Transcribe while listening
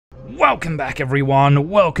Welcome back, everyone.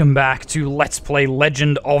 Welcome back to Let's Play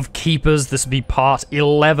Legend of Keepers. This will be part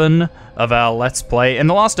 11 of our Let's Play. In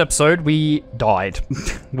the last episode, we died.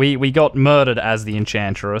 we got murdered as the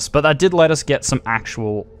Enchantress, but that did let us get some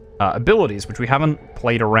actual abilities, which we haven't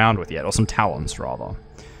played around with yet, or some talents, rather.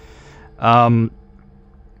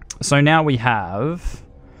 So now we have...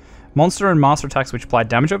 Monster and Master attacks which apply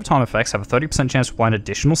damage over time effects have a 30% chance to apply an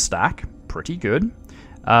additional stack. Pretty good.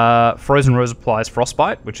 Frozen Rose applies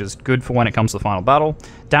Frostbite, which is good for when it comes to the final battle.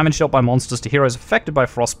 Damage dealt by monsters to heroes affected by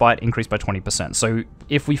Frostbite increased by 20%. So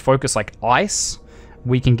if we focus like Ice,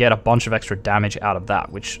 we can get a bunch of extra damage out of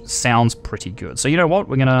that, which sounds pretty good. So you know what?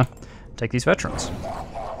 We're going to take these veterans.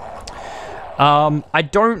 I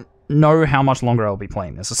don't know how much longer I'll be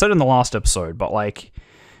playing this. I said in the last episode, but like...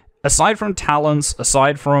 Aside from talents,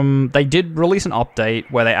 aside from... They did release an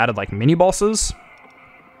update where they added, like, mini-bosses.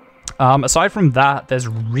 Aside from that, there's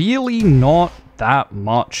really not that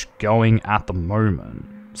much going at the moment.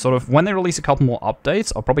 Sort of, when they release a couple more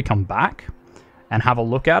updates, I'll probably come back and have a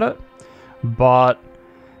look at it. But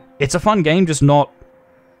it's a fun game, just not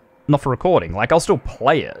for recording. Like, I'll still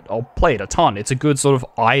play it. I'll play it a ton. It's a good sort of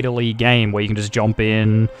idly game where you can just jump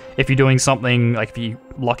in. If you're doing something, like if you're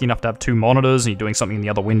lucky enough to have two monitors and you're doing something in the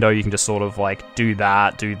other window, you can just sort of like do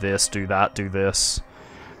that, do this, do that, do this.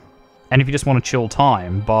 And if you just want to chill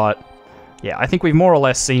time, but yeah, I think we've more or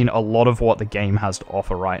less seen a lot of what the game has to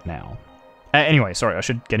offer right now. Anyway, sorry, I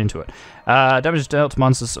should get into it. Damage dealt to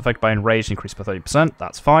monsters affected by enraged increased by 30%.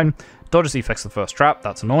 That's fine. Dodges the effects of the first trap.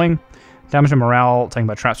 That's annoying. Damage and morale taken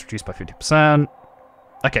by traps reduced by 50%.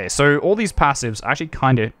 Okay, so all these passives are actually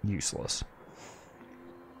kind of useless.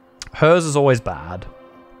 Hers is always bad.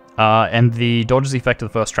 And the dodges the effect of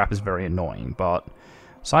the first trap is very annoying. But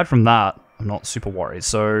aside from that, I'm not super worried.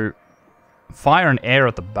 So, fire and air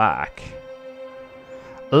at the back.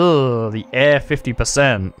 Ugh, the air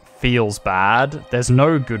 50% feels bad. There's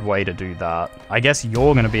no good way to do that. I guess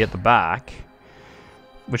you're going to be at the back.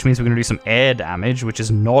 Which means we're going to do some air damage, which is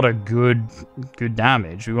not a good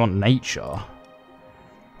damage. We want nature. How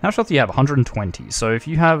much health do you have? 120. So if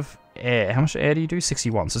you have air, how much air do you do?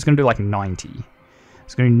 61. So it's going to do like 90.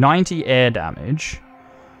 It's going to do 90 air damage.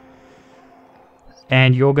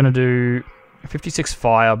 And you're going to do 56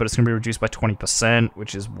 fire, but it's going to be reduced by 20%,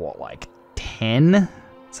 which is what, like 10?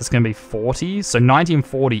 So it's going to be 40. So 90 and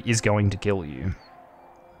 40 is going to kill you.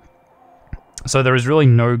 So there is really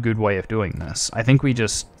no good way of doing this. I think we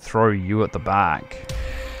just throw you at the back.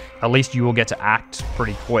 At least you will get to act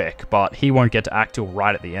pretty quick, but he won't get to act till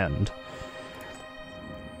right at the end.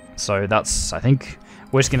 So that's, I think,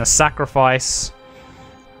 we're just gonna sacrifice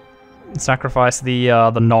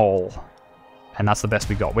the knoll, and that's the best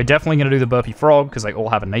we got. We're definitely gonna do the burpy frog because they all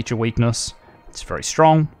have a nature weakness. It's very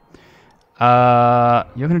strong.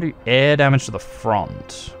 You're gonna do air damage to the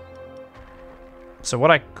front. So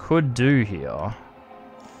what I could do here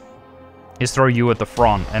is throw you at the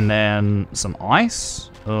front and then some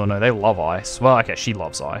ice. Oh no, they love ice. Well, okay, she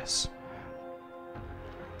loves ice.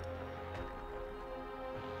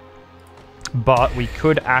 But we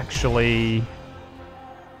could actually...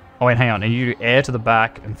 Oh wait, hang on. And you do air to the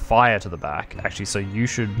back and fire to the back. Actually, so you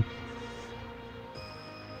should...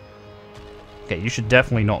 Okay, you should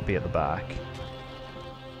definitely not be at the back.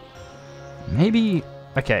 Maybe...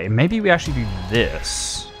 Okay, maybe we actually do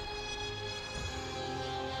this.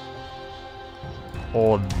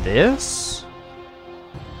 Or this?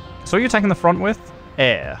 So you're taking the front with?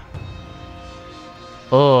 Air.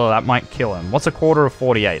 Oh, that might kill him. What's a quarter of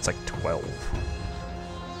 48? It's like 12.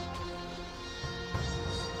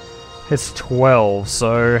 It's 12,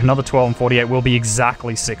 so another 12 and 48 will be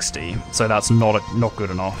exactly 60. So that's not good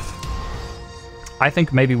enough. I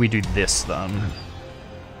think maybe we do this then.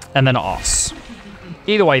 And then us.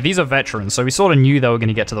 Either way, these are veterans, so we sort of knew they were going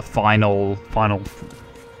to get to the final,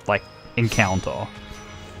 like, encounter.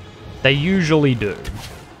 They usually do.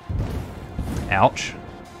 Ouch.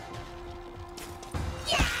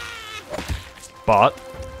 But,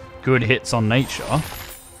 good hits on nature.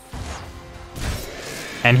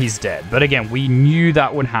 And he's dead. But again, we knew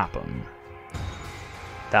that would happen.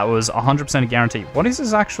 That was 100% a guarantee. What is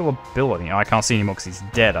his actual ability? Oh, I can't see anymore because he's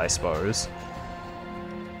dead, I suppose.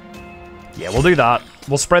 Yeah, we'll do that.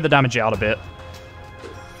 We'll spread the damage out a bit.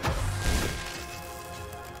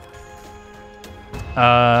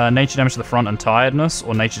 Nature damage to the front and tiredness,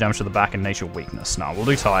 or nature damage to the back and nature weakness. No, we'll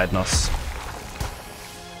do tiredness.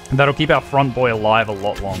 That'll keep our front boy alive a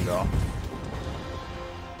lot longer.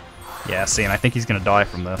 Yeah, see, and I think he's going to die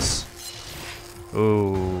from this.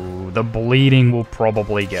 Ooh, the bleeding will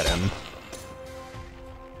probably get him.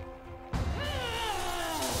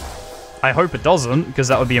 I hope it doesn't, because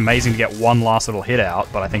that would be amazing to get one last little hit out,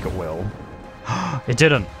 but I think it will. It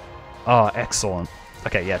didn't. Oh, excellent.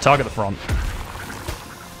 Okay, yeah, target the front.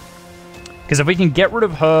 Because if we can get rid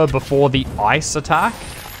of her before the ice attack...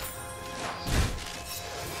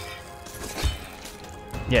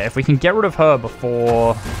 Yeah, if we can get rid of her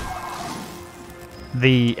before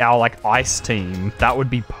our, like, ice team, that would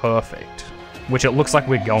be perfect. Which it looks like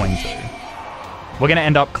we're going to. We're going to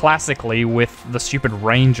end up classically with the stupid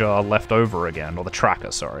ranger left over again, or the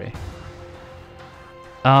tracker, sorry.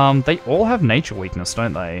 They all have nature weakness,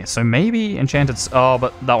 don't they? So maybe enchanted... Oh,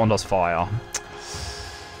 but that one does fire.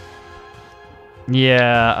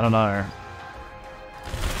 Yeah, I don't know.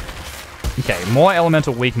 Okay, more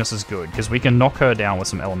elemental weakness is good, because we can knock her down with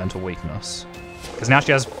some elemental weakness. Because now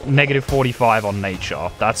she has negative 45 on nature.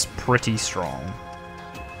 That's pretty strong.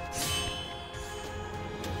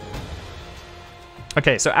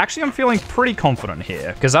 Okay, so actually I'm feeling pretty confident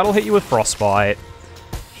here, because that'll hit you with Frostbite.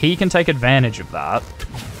 He can take advantage of that.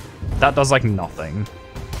 That does, like, nothing.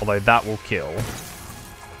 Although that will kill.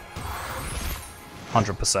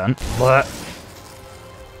 100%. But...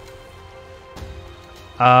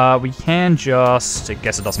 we can just... I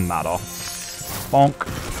guess it doesn't matter. Bonk.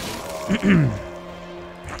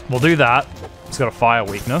 We'll do that. He's got a fire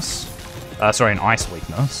weakness. Sorry, an ice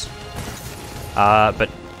weakness. But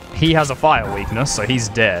he has a fire weakness, so he's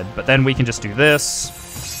dead. But then we can just do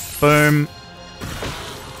this. Boom.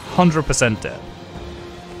 100% dead.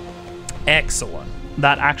 Excellent.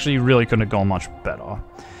 That actually really couldn't have gone much better.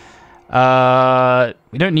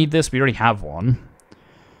 We don't need this. We already have one.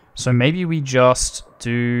 So maybe we just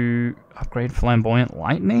do upgrade Flamboyant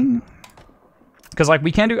Lightning? Because, like,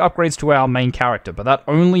 we can do upgrades to our main character, but that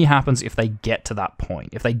only happens if they get to that point,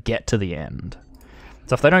 if they get to the end.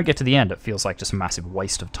 So if they don't get to the end, it feels like just a massive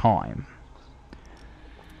waste of time.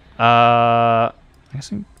 I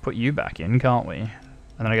guess we can put you back in, can't we? And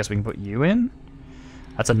then I guess we can put you in.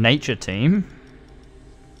 That's a nature team.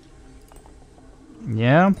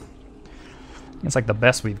 Yeah. It's like the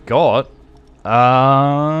best we've got.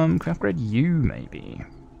 Can we upgrade you, maybe?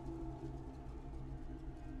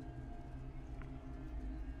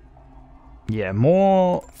 Yeah,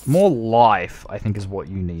 more life, I think, is what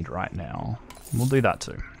you need right now. We'll do that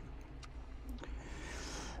too.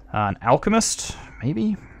 An alchemist,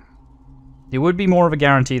 maybe? It would be more of a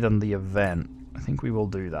guarantee than the event. I think we will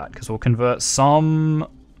do that, because we'll convert some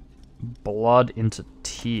blood into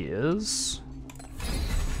tears.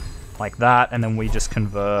 Like that, and then we just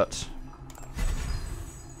convert...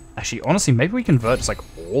 Actually, honestly, maybe we convert just, like,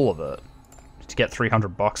 all of it to get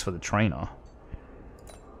 300 bucks for the trainer.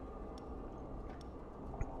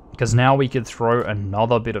 Because now we could throw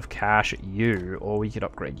another bit of cash at you, or we could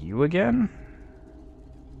upgrade you again.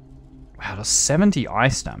 Wow, that's 70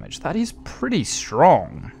 ice damage. That is pretty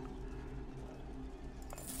strong.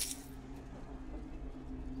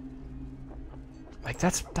 Like,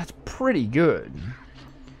 that's pretty good.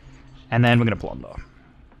 And then we're going to plunder.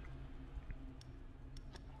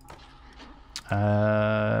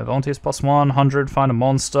 Volunteers plus 100, find a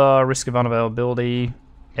monster, risk of unavailability.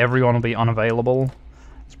 Everyone will be unavailable.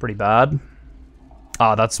 It's pretty bad.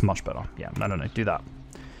 Ah, that's much better. Yeah, no, do that.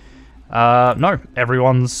 No,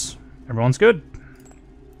 everyone's good.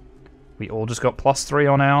 We all just got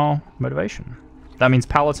 +3 on our motivation. That means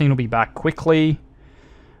Palatine will be back quickly.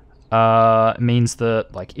 It means that,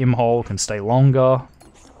 like, Imhole can stay longer.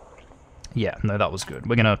 Yeah, no, that was good.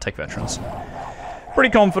 We're gonna take veterans. Pretty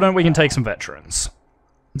confident we can take some veterans.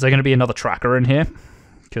 Is there gonna be another tracker in here?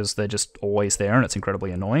 Because they're just always there and it's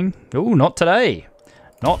incredibly annoying. Ooh, not today.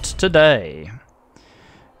 Not today.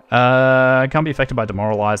 Can't be affected by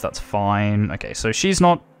Demoralize, that's fine. Okay, so she's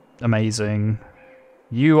not amazing.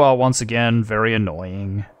 You are once again very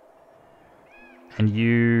annoying. And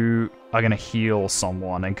you are gonna heal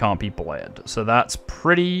someone and can't be bled. So that's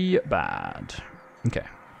pretty bad. Okay.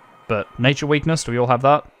 But nature weakness, do we all have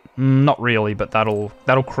that? Not really, but that'll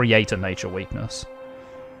create a nature weakness.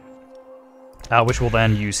 Which we'll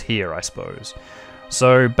then use here, I suppose.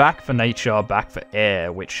 So back for nature, back for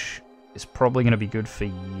air, which is probably going to be good for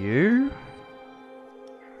you.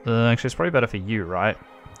 Actually, it's probably better for you, right?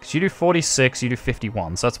 Because you do 46, you do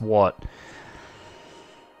 51, so that's what?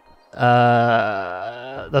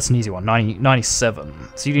 That's an easy one, 97.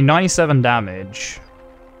 So you do 97 damage,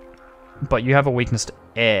 but you have a weakness to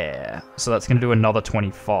air, so that's going to do another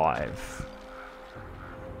 25.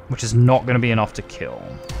 Which is not going to be enough to kill.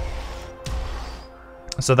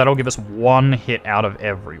 So that'll give us 1 hit out of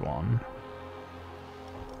everyone.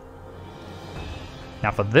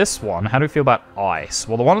 Now for this one, how do we feel about ice?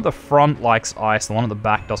 Well, the one at the front likes ice, the one at the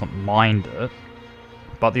back doesn't mind it.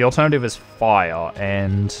 But the alternative is fire,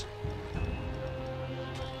 and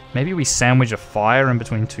Maybe we sandwich a fire in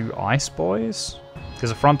between two ice boys? Because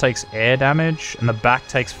the front takes air damage, and the back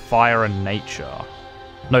takes fire and nature.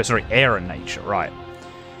 No, sorry, air and nature, right.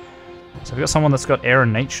 So we got someone that's got air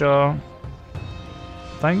and nature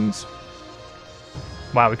things.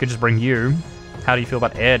 Wow, we could just bring you. How do you feel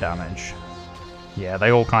about air damage? Yeah, they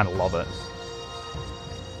all kind of love it.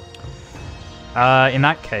 In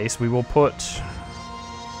that case, we will put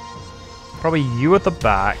probably you at the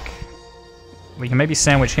back. We can maybe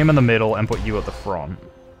sandwich him in the middle and put you at the front.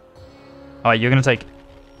 Alright, you're gonna take...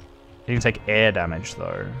 You can take air damage,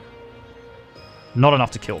 though. Not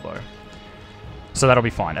enough to kill, though. So that'll be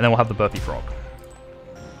fine. And then we'll have the burpee frog.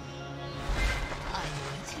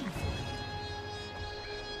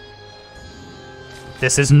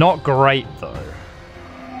 This is not great, though.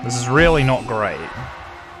 This is really not great.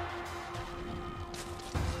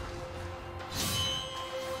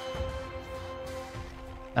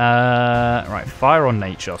 Right, fire or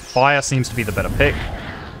nature? Fire seems to be the better pick.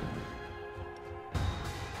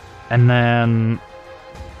 And then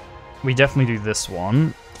we definitely do this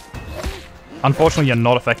one. Unfortunately, you're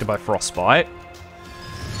not affected by frostbite.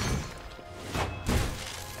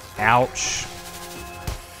 Ouch.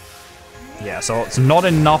 Yeah, so it's not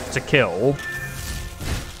enough to kill.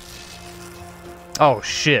 Oh,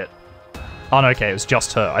 shit. Oh, no, okay, it was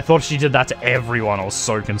just her. I thought she did that to everyone. I was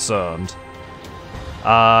so concerned.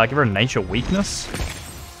 Give her a nature weakness.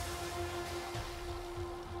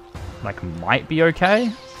 Like, might be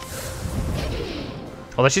okay.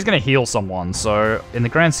 Although she's going to heal someone, so in the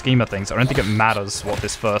grand scheme of things, I don't think it matters what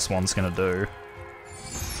this first one's going to do.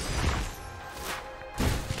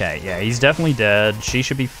 Okay, yeah, he's definitely dead. She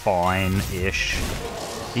should be fine-ish.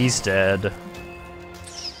 He's dead.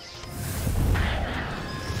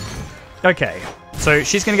 Okay, so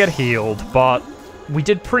she's going to get healed, but we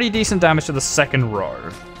did pretty decent damage to the second row,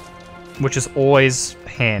 which is always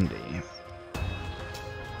handy.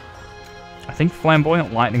 I think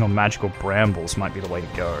Flamboyant Lightning or Magical Brambles might be the way to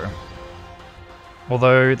go.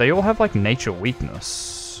 Although, they all have, like, Nature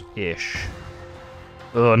Weakness-ish.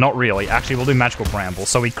 Not really. Actually, we'll do Magical Brambles,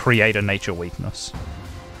 so we create a Nature Weakness.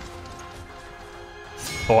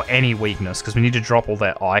 Or any weakness, because we need to drop all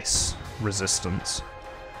their ice resistance.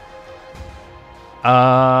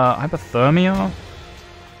 Hypothermia?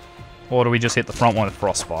 Or do we just hit the front one with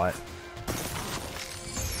Frostbite?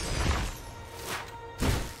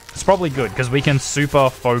 It's probably good, because we can super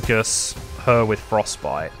focus her with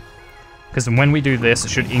Frostbite. Because when we do this,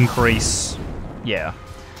 it should increase, yeah,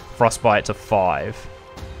 Frostbite to 5.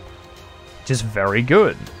 Which is very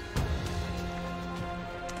good.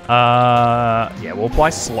 Yeah, we'll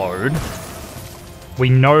apply Slowed. We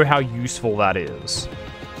know how useful that is.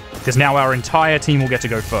 Because now our entire team will get to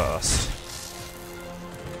go first.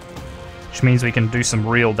 Which means we can do some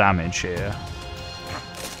real damage here.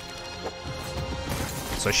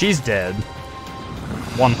 So she's dead.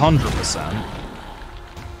 100%.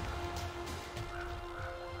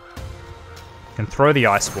 Can throw the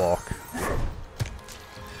ice block.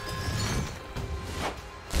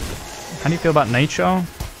 How do you feel about nature?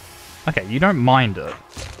 Okay, you don't mind it.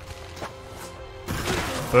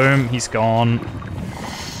 Boom, he's gone.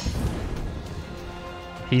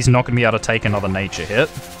 He's not going to be able to take another nature hit.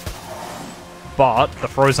 But the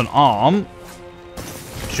frozen arm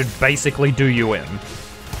should basically do you in.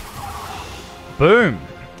 Boom.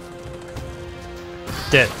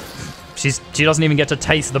 Dead. She doesn't even get to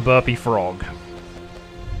taste the burpee frog.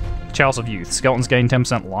 Chalice of Youth. Skeletons gain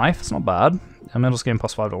 10% life. It's not bad. Elementals gain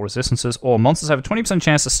 +5 to all resistances. Or monsters have a 20%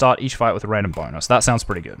 chance to start each fight with a random bonus. That sounds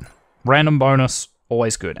pretty good. Random bonus,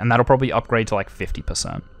 always good. And that'll probably upgrade to like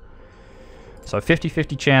 50%. So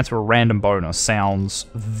 50-50 chance for a random bonus sounds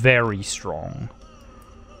very strong.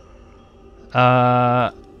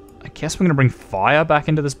 I guess we're going to bring fire back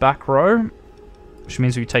into this back row. Which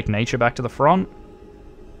means we take nature back to the front.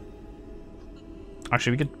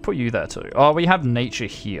 Actually, we could put you there too. Oh, we have nature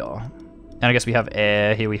here. And I guess we have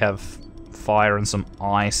air. Here we have fire and some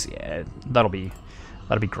ice. Yeah, that'll be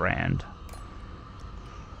grand.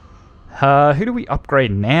 Who do we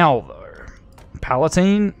upgrade now, though?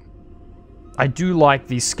 Palatine? I do like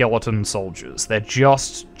these skeleton soldiers. They're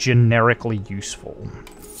just generically useful.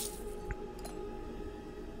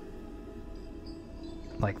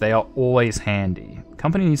 Like, they are always handy.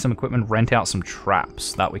 Company needs some equipment, rent out some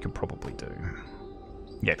traps. That we could probably do.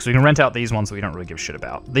 Yeah, because we can rent out these ones that we don't really give a shit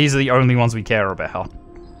about. These are the only ones we care about.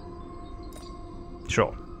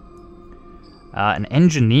 Sure. An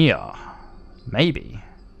engineer. Maybe.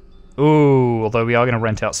 Ooh, although we are going to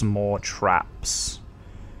rent out some more traps.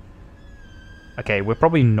 Okay, we're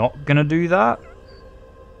probably not going to do that.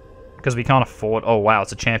 Because we can't afford... Oh, wow,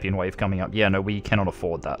 it's a champion wave coming up. Yeah, no, we cannot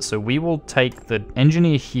afford that. So we will take the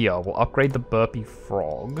engineer here. We'll upgrade the burpy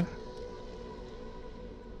frog.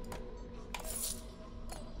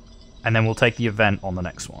 And then we'll take the event on the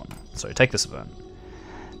next one. So take this event.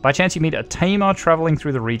 By chance, you meet a tamer traveling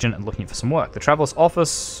through the region and looking for some work. This traveler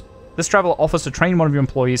offers to train one of your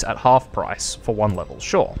employees at half price for 1 level.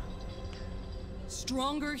 Sure.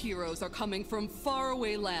 Stronger heroes are coming from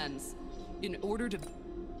faraway lands. In order to...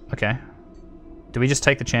 Okay. Do we just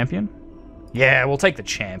take the champion? Yeah, we'll take the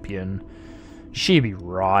champion. She'd be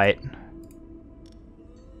right.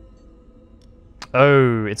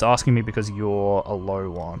 Oh, it's asking me because you're a low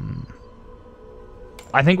one.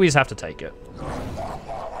 I think we just have to take it.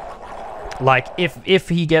 Like, if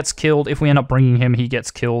he gets killed, if we end up bringing him, he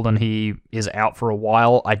gets killed and he is out for a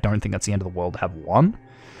while, I don't think that's the end of the world to have one.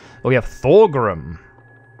 But we have Thorgrim.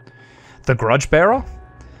 The Grudge Bearer?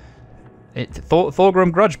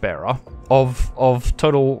 Thorgrim Grudge Bearer of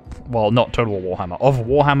Total... Well, not Total Warhammer. Of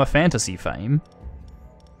Warhammer Fantasy fame.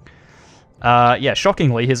 Yeah,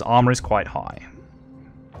 shockingly, his armor is quite high.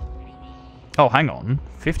 Oh, hang on.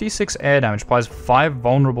 56 air damage applies 5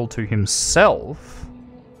 vulnerable to himself.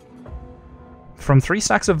 From 3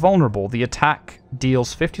 stacks of vulnerable, the attack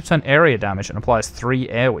deals 50% area damage and applies 3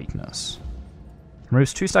 air weakness.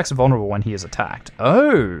 Removes 2 stacks of vulnerable when he is attacked.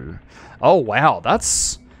 Oh! Oh, wow,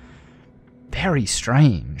 that's very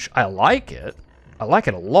strange. I like it. I like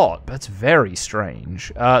it a lot, but it's very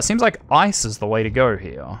strange. It seems like ice is the way to go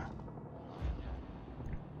here.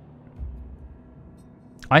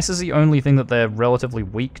 Ice is the only thing that they're relatively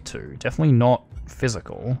weak to. Definitely not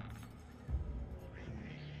physical.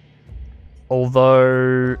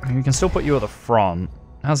 Although, we can still put you at the front.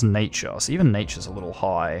 It has nature, so even nature's a little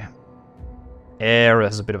high. Air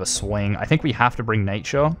has a bit of a swing. I think we have to bring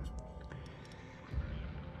nature.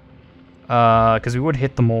 Because we would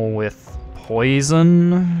hit them all with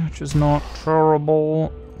poison, which is not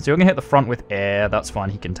terrible. So you're going to hit the front with air. That's fine,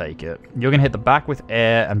 he can take it. You're going to hit the back with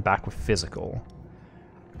air and back with physical.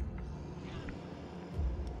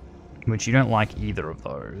 Which you don't like either of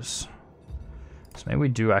those. So maybe we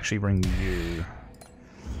do actually bring you.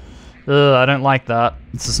 Ugh, I don't like that.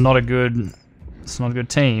 This is not a good... It's not a good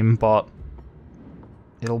team, but...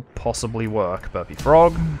 It'll possibly work. Burpy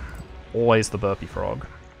Frog. Always the Burpy Frog.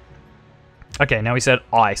 Okay, now we said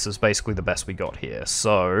ice is basically the best we got here,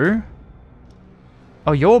 so...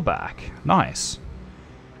 Oh, you're back. Nice.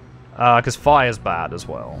 Because fire's bad as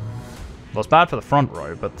well. Well, it's bad for the front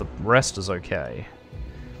row, but the rest is okay.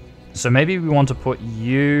 So maybe we want to put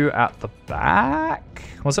you at the back?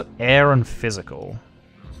 Was it air and physical?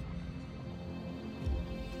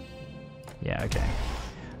 Yeah, okay.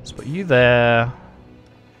 Let's put you there.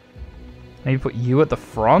 Maybe put you at the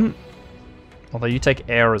front? Although you take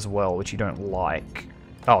air as well, which you don't like.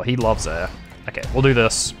 Oh, he loves air. Okay, we'll do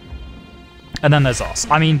this. And then there's us.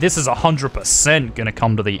 I mean, this is 100% going to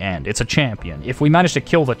come to the end. It's a champion. If we manage to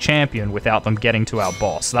kill the champion without them getting to our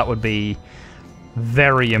boss, that would be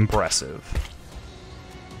very impressive.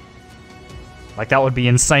 Like, that would be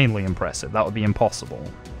insanely impressive. That would be impossible.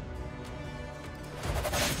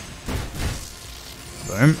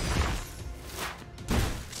 Boom.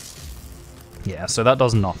 Yeah, so that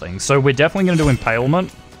does nothing. So we're definitely going to do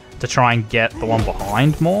Impalement to try and get the one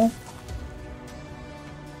behind more.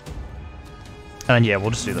 And then, yeah,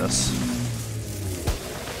 we'll just do this.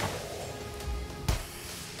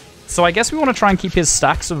 So I guess we want to try and keep his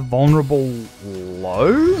stacks of vulnerable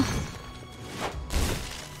low?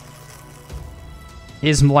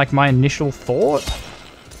 Is, like, my initial thought.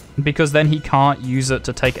 Because then he can't use it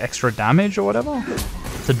to take extra damage or whatever?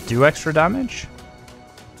 To do extra damage?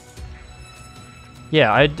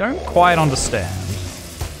 Yeah, I don't quite understand.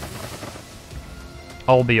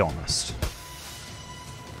 I'll be honest.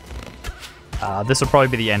 This will probably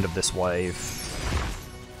be the end of this wave.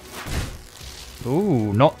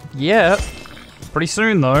 Ooh, not yet. Pretty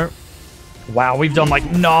soon, though. Wow, we've done, like,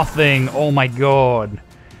 nothing. Oh, my God.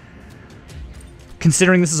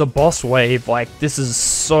 Considering this is a boss wave, like, this is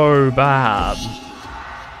so bad.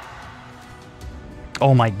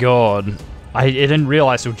 Oh, my God. I didn't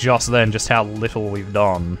realize till just then just how little we've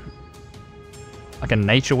done. Like a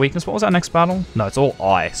nature weakness. What was our next battle? No, it's all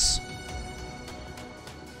ice.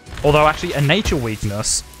 Although, actually, a nature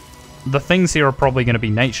weakness, the things here are probably going to be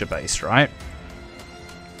nature-based, right?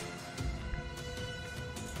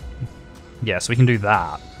 Yeah, so we can do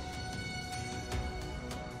that.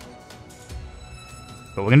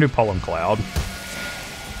 But we're going to do Pollen Cloud.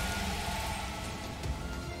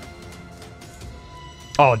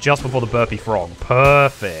 Oh, just before the Burpy Frog.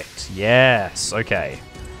 Perfect. Yes. Okay.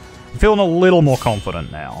 I'm feeling a little more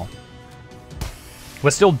confident now.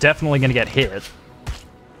 We're still definitely going to get hit.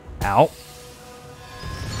 Ow.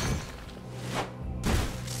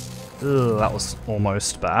 Ugh, that was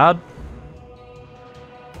almost bad.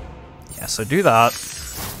 Yeah, so do that.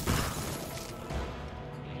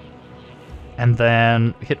 And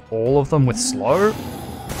then hit all of them with slow.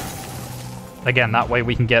 Again, that way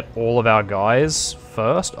we can get all of our guys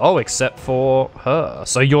first. Oh, except for her.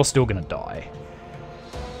 So you're still going to die.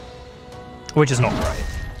 Which is not great.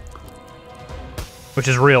 Which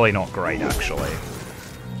is really not great, actually.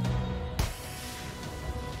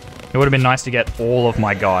 It would have been nice to get all of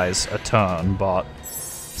my guys a turn, but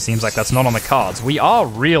seems like that's not on the cards. We are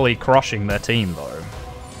really crushing their team, though.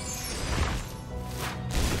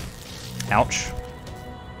 Ouch.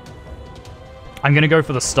 I'm gonna go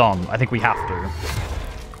for the stun. I think we have to.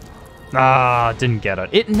 Ah, didn't get it.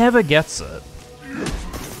 It never gets it.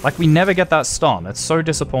 Like, we never get that stun. It's so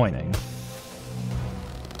disappointing.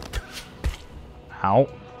 Ow.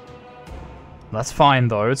 That's fine,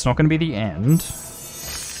 though. It's not gonna be the end.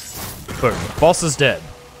 Boom. Boss is dead.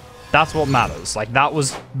 That's what matters. Like, that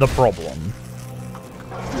was the problem.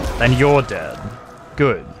 Then you're dead.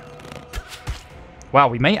 Good. Wow,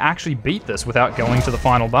 we may actually beat this without going to the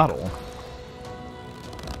final battle.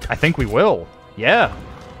 I think we will. Yeah.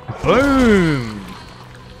 Boom!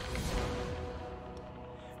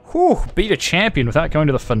 Whew, beat a champion without going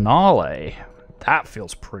to the finale. That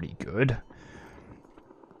feels pretty good.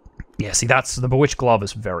 Yeah, see, that's... the Bewitched Glove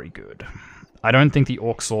is very good. I don't think the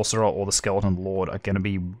Orc Sorcerer or the Skeleton Lord are going to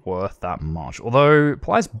be worth that much. Although,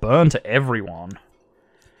 applies burn to everyone.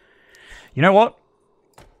 You know what?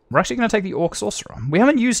 We're actually going to take the Orc Sorcerer. We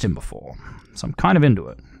haven't used him before, so I'm kind of into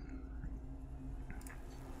it.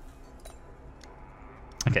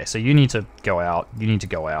 Okay, so you need to go out. You need to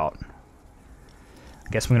go out. I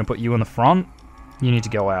guess we're going to put you in the front. You need to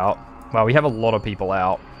go out. Wow, we have a lot of people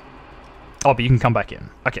out. Oh, but you can come back in.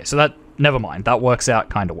 Okay, so that... never mind. That works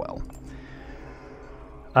out kind of well.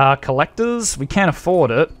 Collectors, we can't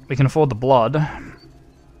afford it. We can afford the blood.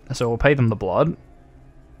 So we'll pay them the blood.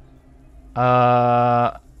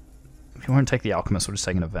 If you won't take the Alchemist, we'll just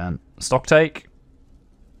take an event. Stock take.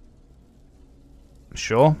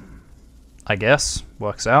 Sure. I guess.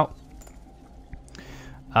 Works out.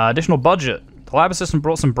 Additional budget. The lab assistant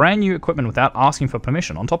brought some brand new equipment without asking for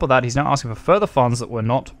permission. On top of that, he's now asking for further funds that were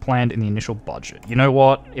not planned in the initial budget. You know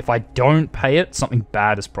what? If I don't pay it, something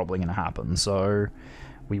bad is probably going to happen. So...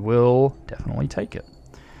 we will definitely take it.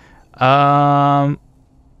 I'll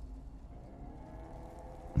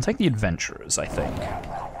take the Adventurers, I think.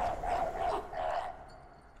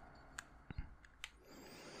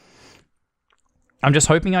 I'm just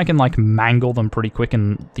hoping I can, like, mangle them pretty quick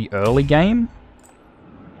in the early game.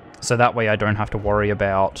 So that way I don't have to worry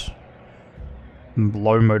about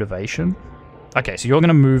low motivation. Okay, so you're going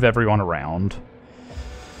to move everyone around.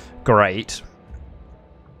 Great.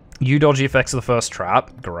 You dodge the effects of the first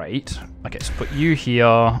trap. Great. Okay, so put you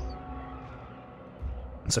here.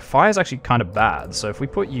 So fire's actually kind of bad. So if we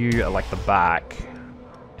put you at, like, the back,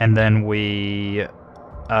 and then we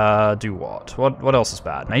do what? What else is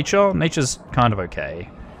bad? Nature? Nature's kind of okay.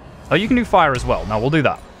 Oh, you can do fire as well. No, we'll do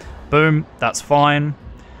that. Boom. That's fine.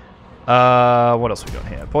 What else we got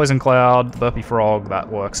here? Poison Cloud, Burpy Frog. That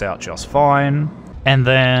works out just fine. And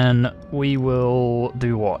then we will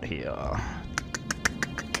do what here?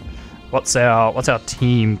 What's our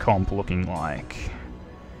team comp looking like?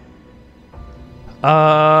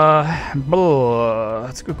 That's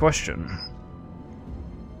a good question.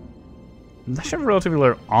 They should have relatively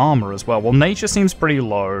low armor as well. Well, nature seems pretty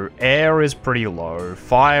low. Air is pretty low.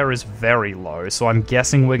 Fire is very low. So I'm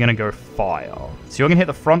guessing we're going to go fire. So you're going to hit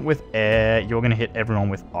the front with air. You're going to hit everyone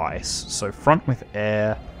with ice. So front with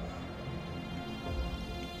air.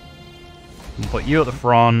 We'll put you at the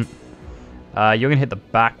front. You're going to hit the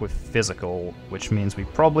back with physical, which means we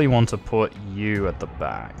probably want to put you at the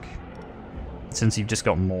back. Since you've just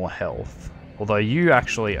got more health. Although you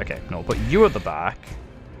actually... okay, no, we'll put you at the back.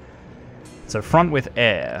 So front with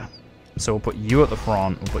air. So we'll put you at the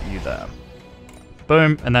front, we'll put you there.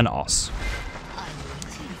 Boom, and then us.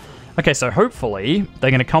 Okay, so hopefully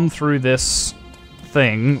they're going to come through this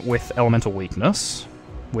thing with elemental weakness,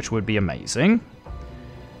 which would be amazing.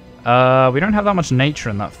 We don't have that much nature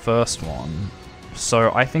in that first one,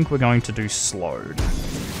 so I think we're going to do slowed.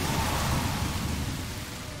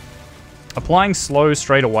 Applying slow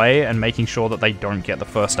straight away and making sure that they don't get the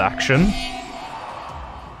first action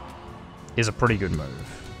is a pretty good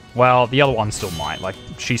move. Well, the other one still might. Like,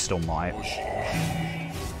 she still might.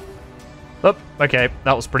 Oh, okay.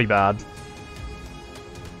 That was pretty bad.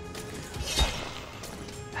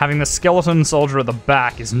 Having the skeleton soldier at the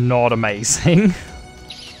back is not amazing.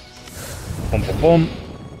 Boom, boom, boom.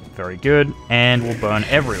 Very good. And we'll burn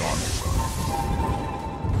everyone.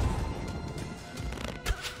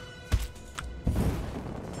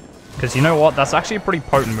 Because you know what? That's actually a pretty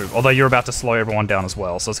potent move. Although you're about to slow everyone down as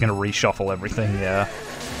well, so it's going to reshuffle everything, yeah.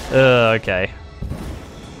 Okay.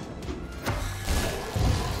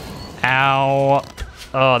 Ow.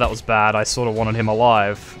 Oh, that was bad. I sort of wanted him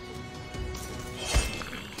alive.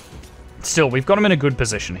 Still, we've got him in a good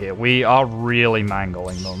position here. We are really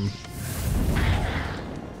mangling them.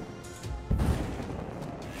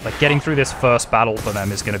 Like, getting through this first battle for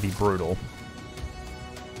them is going to be brutal.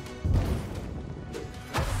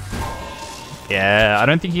 Yeah, I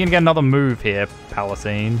don't think you can get another move here,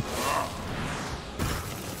 Palatine.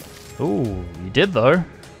 Ooh, you did, though.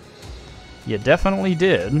 You definitely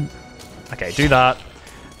did. Okay, do that.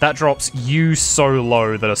 That drops you so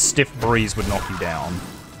low that a stiff breeze would knock you down.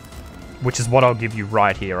 Which is what I'll give you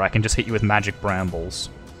right here. I can just hit you with magic brambles.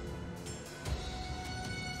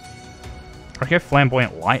 I'll go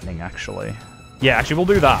flamboyant lightning, actually. Yeah, actually, we'll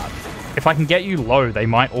do that. If I can get you low, they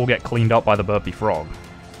might all get cleaned up by the burpy frog.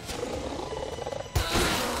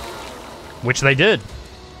 Which they did.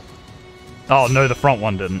 Oh, no, the front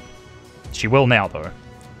one didn't. She will now, though.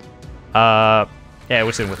 Yeah,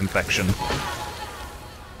 we're sitting with infection.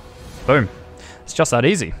 Boom. It's just that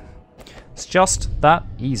easy. It's just that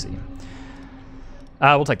easy.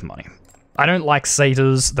 We'll take the money. I don't like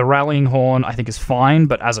satyrs. The rallying horn, I think, is fine,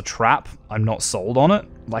 but as a trap, I'm not sold on it.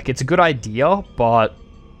 Like, it's a good idea, but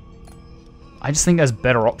I just think there's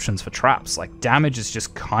better options for traps. Like, damage is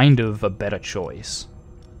just kind of a better choice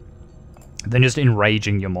than just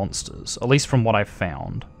enraging your monsters, at least from what I've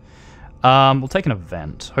found. We'll take an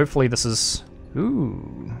event. Hopefully this is...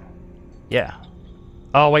 Ooh. Yeah.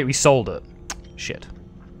 Oh, wait, we sold it. Shit.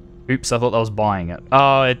 Oops, I thought that was buying it.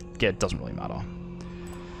 Oh, it doesn't really matter.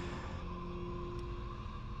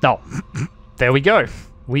 Oh, there we go.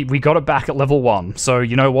 We got it back at level 1. So,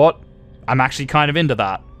 you know what? I'm actually kind of into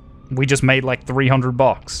that. We just made like 300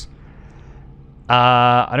 bucks.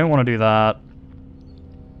 I don't want to do that.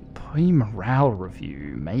 Morale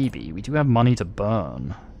review, maybe. We do have money to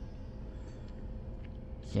burn.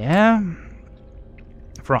 Yeah.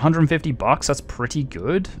 For 150 bucks, that's pretty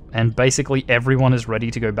good. And basically everyone is ready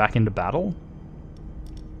to go back into battle.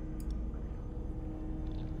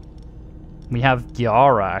 We have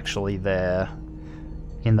Giara actually there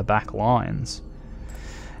in the back lines.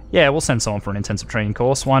 Yeah, we'll send someone for an intensive training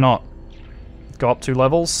course. Why not? Go up 2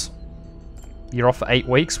 levels. You're off for 8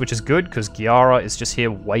 weeks, which is good, because Giara is just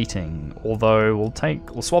here waiting. Although,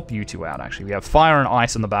 we'll swap you 2 out, actually. We have fire and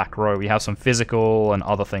ice in the back row. We have some physical and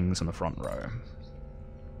other things in the front row.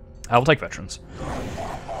 We'll take veterans.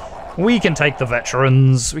 We can take the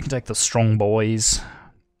veterans. We can take the strong boys.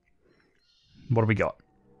 What do we got?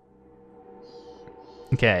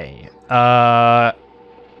 Okay.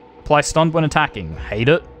 Apply stunned when attacking. Hate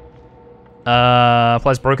it.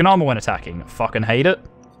 Applies broken armor when attacking. Fucking hate it.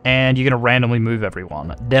 And you're going to randomly move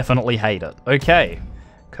everyone. Definitely hate it. Okay.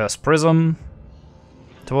 Curse Prism.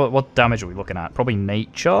 To what damage are we looking at? Probably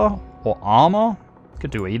nature or armor?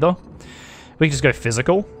 Could do either. We could just go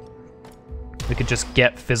physical. We could just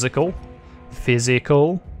get physical.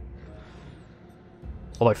 Physical.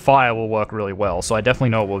 Although fire will work really well, so I definitely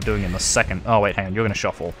know what we're doing in the second... Oh, wait, hang on. You're going to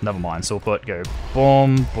shuffle. Never mind. So we'll go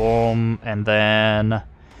boom, boom, and then...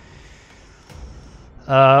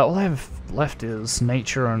 all I have left is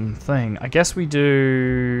nature and thing. I guess we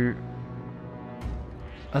do...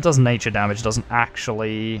 That does nature damage, doesn't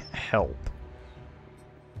actually help.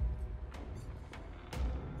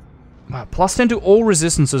 Plus 10 to all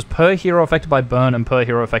resistances per hero affected by burn and per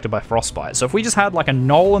hero affected by frostbite. So if we just had like a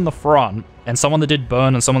null in the front and someone that did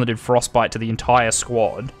burn and someone that did frostbite to the entire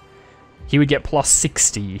squad, he would get plus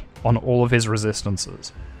 60 on all of his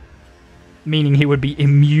resistances. Meaning he would be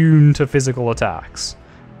immune to physical attacks.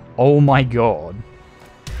 Oh my god.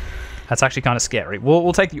 That's actually kind of scary.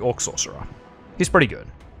 We'll take the Orc Sorcerer. He's pretty good.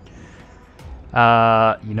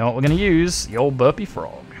 You know what we're going to use? The old Burpy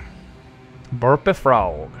Frog. Burpy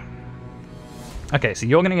Frog. Okay, so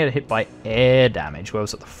you're going to get hit by air damage,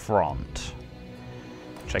 whoever's at the front.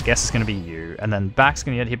 Which I guess is going to be you. And then back's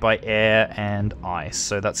going to get hit by air and ice.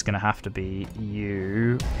 So that's going to have to be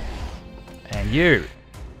you and you.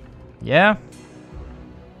 Yeah?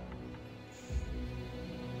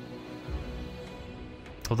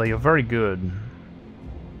 Although you're very good.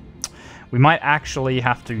 We might actually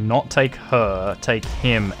have to not take her, take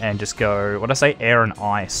him, and just go, what did I say? Air and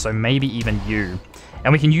ice. So maybe even you.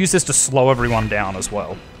 And we can use this to slow everyone down as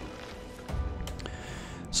well.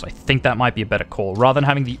 So I think that might be a better call. Rather than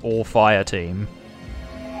having the all-fire team,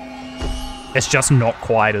 it's just not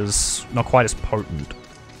quite as potent.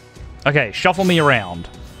 Okay, shuffle me around.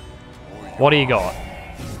 What do you got?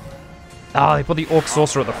 Ah, they put the Orc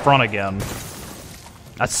Sorcerer at the front again.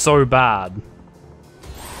 That's so bad.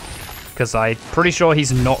 Because I'm pretty sure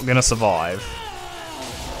he's not gonna survive.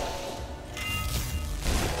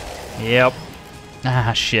 Yep.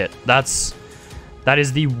 Ah, shit. That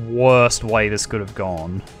is the worst way this could have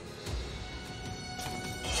gone.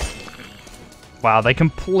 Wow, they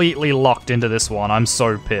completely locked into this one. I'm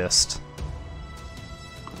so pissed.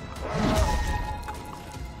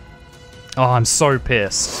 Oh, I'm so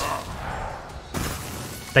pissed.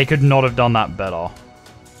 They could not have done that better.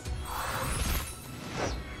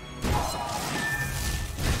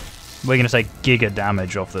 We're gonna take giga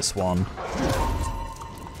damage off this one.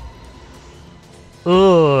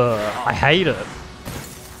 Ugh, I hate it.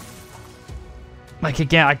 Like,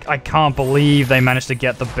 again, I can't believe they managed to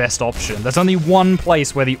get the best option. There's only one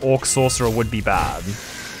place where the Orc Sorcerer would be bad.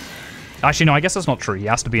 Actually, no, I guess that's not true. He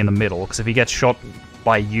has to be in the middle, because if he gets shot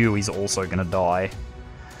by you, he's also gonna die.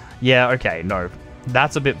 Yeah, okay, no.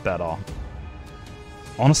 That's a bit better.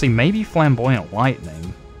 Honestly, maybe Flamboyant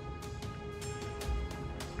Lightning.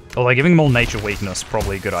 Although giving them all Nature Weakness,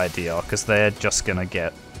 probably a good idea, because they're just gonna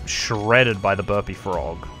get shredded by the Burpy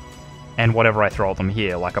Frog. And whatever I throw at them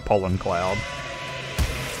here, like a Pollen Cloud.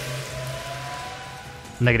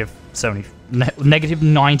 Negative 70... negative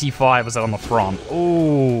 95 was that on the front.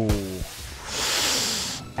 Ooh.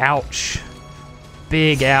 Ouch.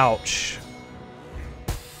 Big ouch.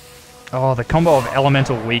 Oh, the combo of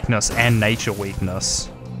Elemental Weakness and Nature Weakness.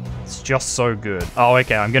 It's just so good. Oh,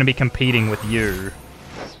 okay, I'm going to be competing with you.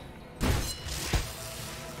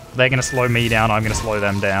 They're going to slow me down, I'm going to slow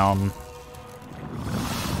them down.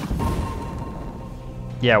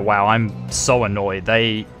 Yeah, wow, I'm so annoyed.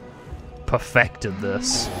 They perfected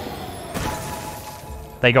this.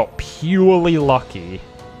 They got purely lucky.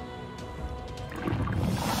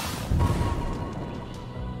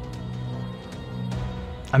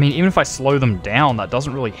 I mean, even if I slow them down, that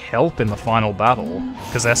doesn't really help in the final battle,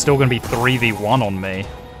 because they're still going to be 3v1 on me.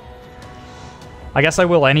 I guess I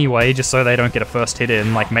will anyway, just so they don't get a first hit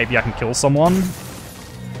in. Like, maybe I can kill someone.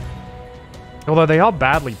 Although they are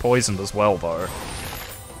badly poisoned as well, though.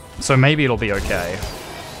 So maybe it'll be okay.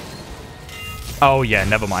 Oh yeah,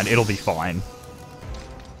 never mind. It'll be fine.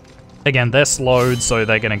 Again, they're slowed, so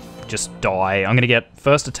they're gonna just die. I'm gonna get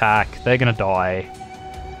first attack. They're gonna die.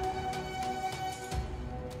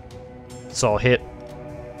 So I'll hit...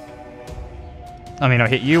 I mean, I'll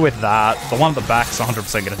hit you with that. The one at the back's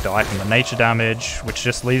 100% gonna die from the nature damage, which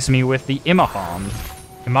just leaves me with the Immerharm.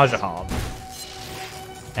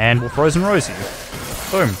 And we'll Frozen Rose you.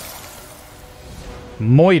 Boom.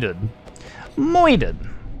 Moided. Moided.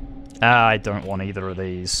 I don't want either of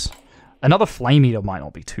these. Another Flame Eater might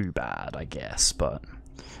not be too bad, I guess, but...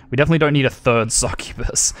 we definitely don't need a third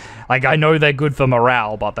Succubus. Like, I know they're good for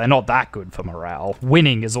morale, but they're not that good for morale.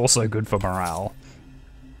 Winning is also good for morale.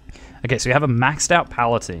 Okay, so we have a maxed out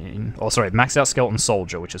Paladin, or sorry, maxed out Skeleton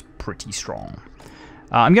Soldier, which is pretty strong.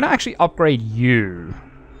 I'm gonna actually upgrade you.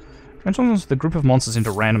 Transforms the group of monsters into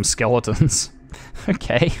random skeletons.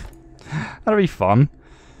 Okay, that'll be fun.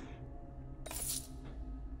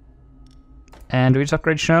 And do we just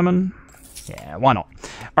upgrade Sherman? Yeah, why not?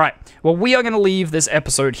 Alright, well, we are going to leave this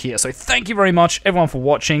episode here, so thank you very much, everyone, for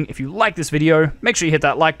watching. If you like this video, make sure you hit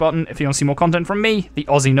that like button. If you want to see more content from me, the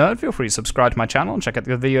Aussie Nerd, feel free to subscribe to my channel and check out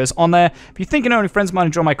the videos on there. If you think you know any friends might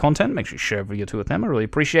enjoy my content, make sure you share a video or two with them. I really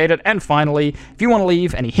appreciate it. And finally, if you want to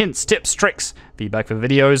leave any hints, tips, tricks, feedback for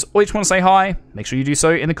videos, or you just want to say hi, make sure you do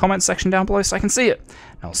so in the comments section down below so I can see it.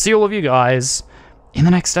 And I'll see all of you guys in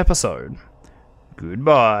the next episode.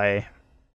 Goodbye.